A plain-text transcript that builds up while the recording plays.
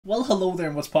Well, hello there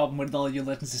and what's poppin' with all you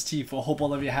legends, it's Tifo. Hope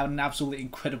all of you have an absolutely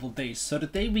incredible day. So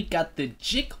today we got the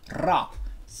JIGRA.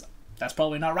 That's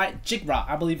probably not right. JIGRA,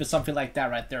 I believe it's something like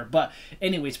that right there. But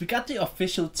anyways, we got the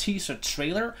official teaser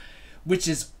trailer, which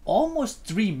is almost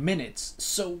 3 minutes.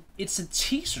 So it's a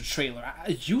teaser trailer.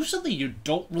 Usually you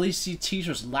don't really see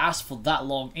teasers last for that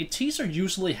long. A teaser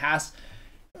usually has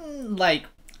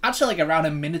I'd say like around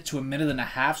a minute to a minute and a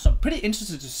half. So I'm pretty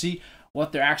interested to see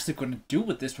what they're actually going to do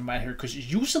with this from right here, because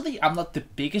usually I'm not the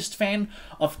biggest fan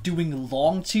of doing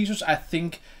long teasers. I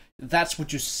think that's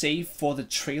what you save for the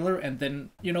trailer, and then,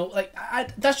 you know, like,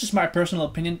 that's just my personal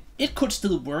opinion. It could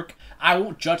still work. I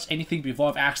won't judge anything before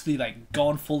I've actually like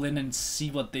gone full in and see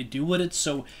what they do with it.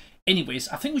 So anyways,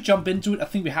 I think we jump into it. I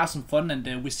think we have some fun,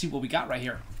 and we see what we got right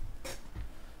here.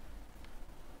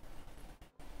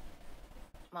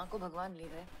 माँ को भगवान ले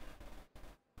गए,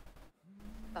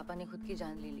 पापा ने खुद की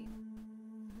जान ले ली।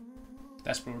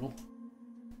 That's brutal.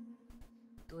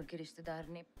 दूर के रिश्तेदार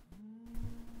ने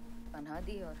पनाह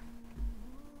दी और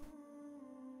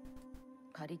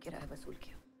भारी किराया वसूल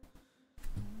किया।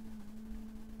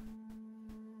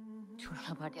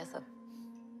 छोड़ना भाटिया सब।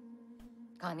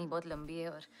 कहानी बहुत लंबी है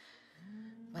और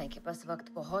भाई के पास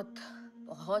वक्त बहुत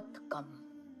कम।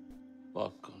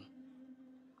 बहुत कम।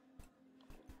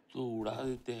 तो उड़ा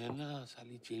देते हैं ना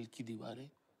साली जेल की दीवारें।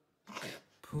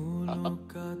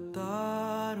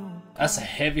 That's a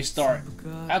heavy start.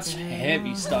 That's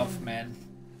heavy stuff, man.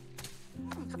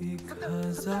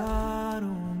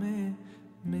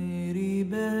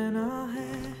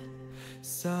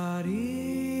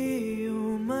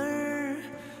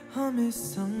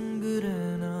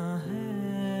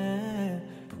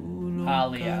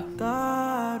 Alia.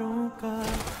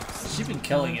 She's been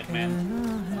killing it, man.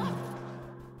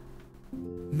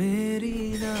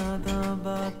 मेरी नादा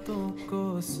बातों को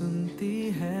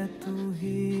सुनती है तू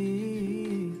ही,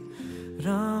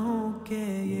 राहों के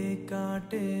ये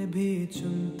कांटे भी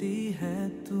चुनती है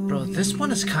तू। Bro, this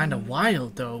one is kind of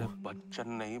wild though. Bachchan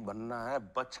नहीं बनना है,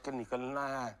 बच के निकलना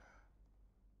है।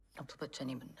 अब तो बच्चा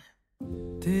नहीं बनना है।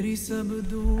 तेरी सब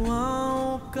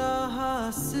दुआओं का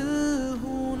हासिल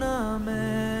हूँ ना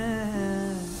मैं,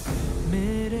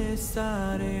 मेरे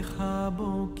सारे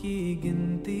ख्वाबों की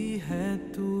गिनती है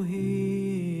तू ही।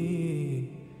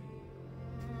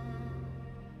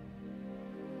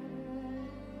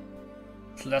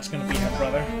 So that's gonna be her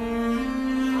brother.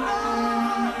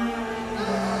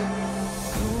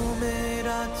 तू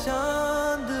मेरा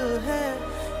चांद है,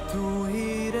 तू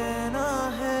ही रहना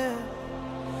है,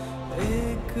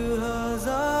 एक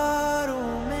हजारों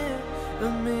में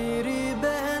मेरी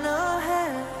बहना है,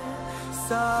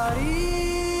 सारी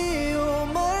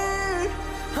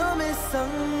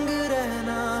संग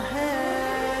रहना है,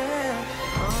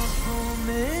 आँखों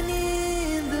में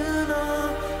नींद ना,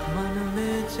 मन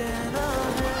में चैना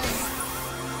है,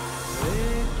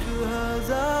 एक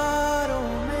हजारों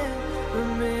में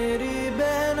मेरी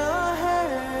बहना है,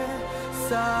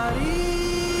 सारी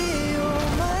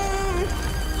उम्र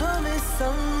हमें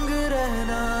संग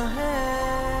रहना है,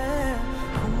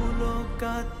 फूलों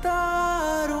का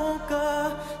तारों का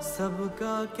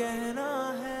सबका कहना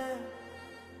है।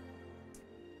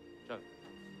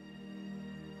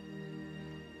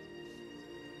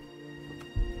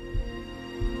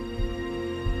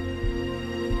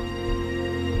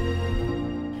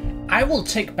 I will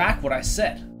take back what I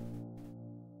said.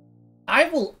 I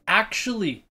will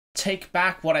actually take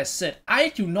back what I said. I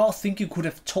do not think you could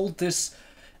have told this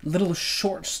little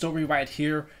short story right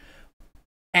here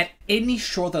at any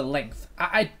shorter length.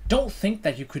 I don't think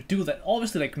that you could do that.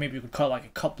 Obviously, like, maybe you could cut like a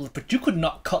couple of, but you could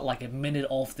not cut like a minute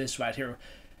off this right here.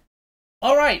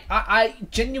 Alright, I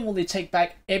genuinely take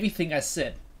back everything I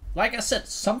said. Like I said,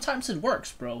 sometimes it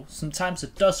works, bro. Sometimes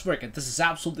it does work, and this is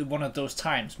absolutely one of those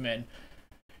times, man.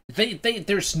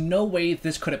 There's no way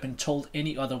this could have been told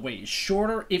any other way.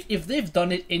 Shorter, if they've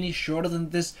done it any shorter than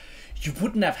this, you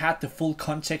wouldn't have had the full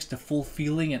context, the full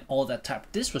feeling, and all that type.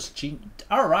 This was genius.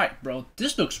 Alright, bro,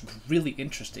 this looks really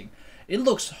interesting. It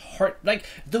looks hard, like,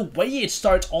 the way it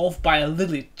starts off by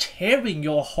literally tearing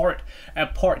your heart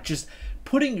apart, just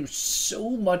putting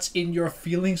so much in your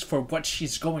feelings for what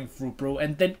she's going through, bro.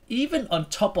 And then even on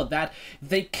top of that,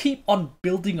 they keep on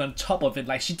building on top of it.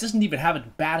 Like, she doesn't even have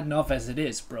it bad enough as it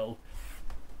is, bro.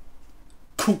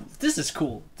 Cool. This is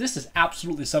cool. This is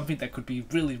absolutely something that could be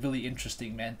really, really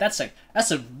interesting, man. That's a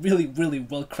really, really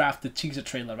well-crafted teaser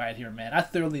trailer right here, man. I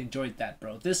thoroughly enjoyed that,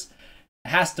 bro. This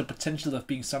has the potential of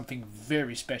being something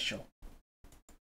very special.